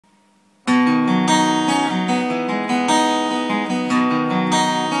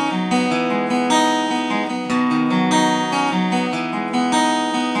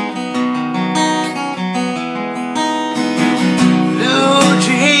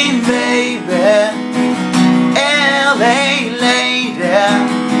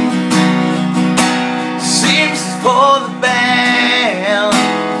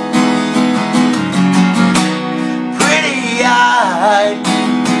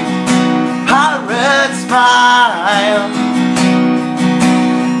smile.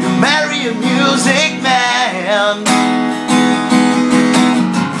 You marry a music man.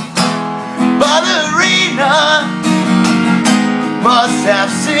 Ballerina must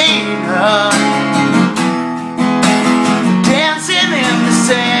have seen her dancing in the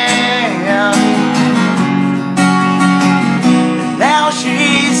sand. Now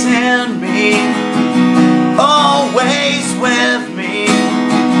she's in me, always with me,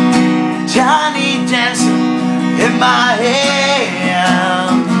 tiny dancer in my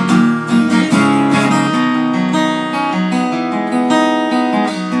hand.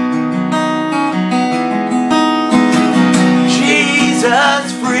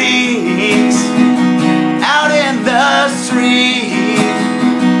 Jesus freaks out in the street,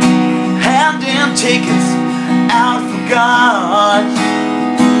 handing tickets out for God.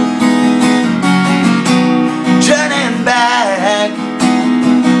 Turning back,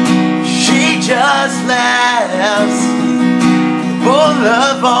 she just laughs. The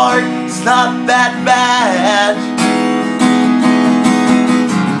boulevard is not that bad.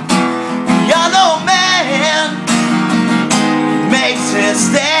 The yellow man makes his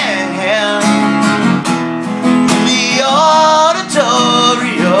stand in the auditorium,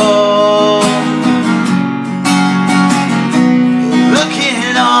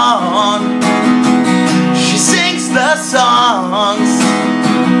 looking on. She sings the songs,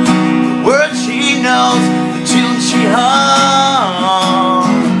 the words she knows, the tunes she hums.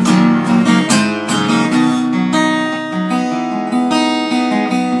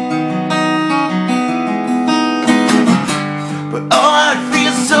 But oh, it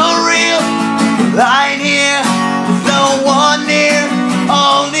feels so real, lying here with no one near,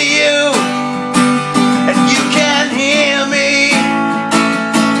 only you. And you can hear me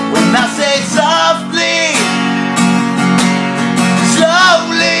when I say softly,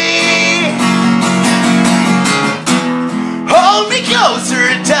 slowly, hold me closer,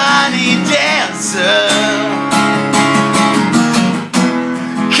 tiny dancer.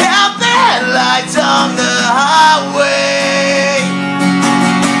 Count the headlights on the highway.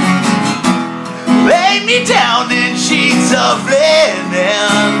 Lay me down in sheets of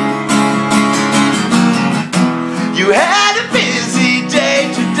linen. You had a busy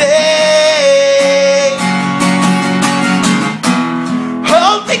day today.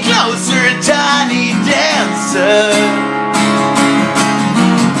 Hold me closer, tiny dancer.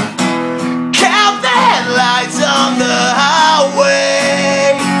 Count the headlights on the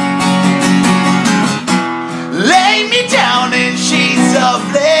highway. Lay me down in sheets of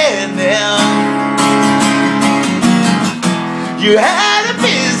linen. You had a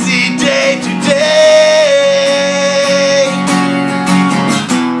busy day today.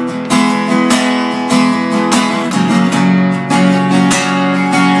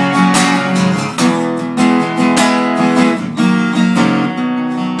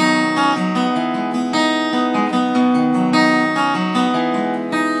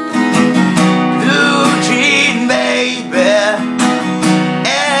 Blue jean baby,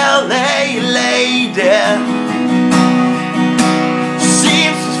 LA lady,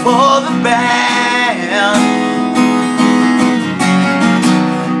 for the band,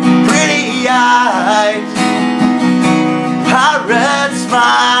 pretty eyes, pirate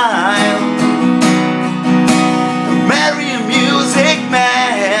smile, marry a music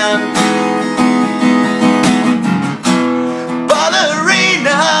man.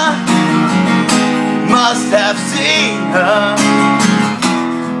 Ballerina must have seen her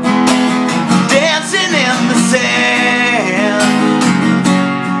dancing in the sand.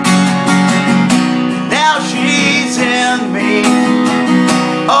 She's in me,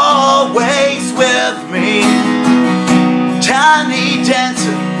 always with me, tiny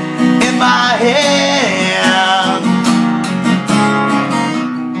dancer in my hand.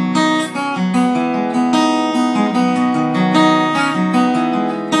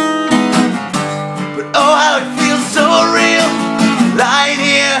 But oh, how it feels so real, lying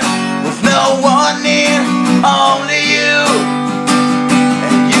here with no one near, only you.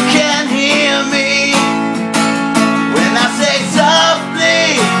 And you can hear me when I say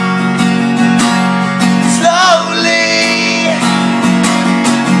softly, slowly,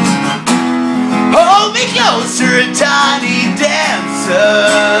 hold me closer, a tiny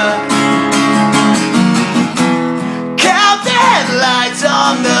dancer. Count the headlights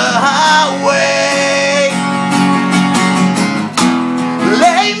on the highway.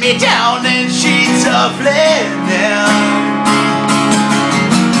 Lay me down in sheets of linen.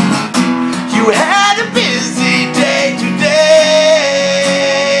 You had a busy day today.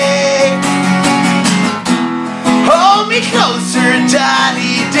 Hold me closer,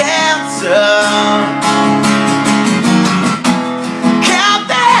 tiny dancer.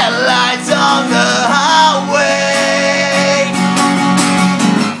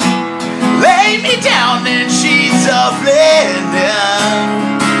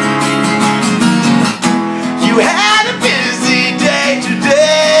 You have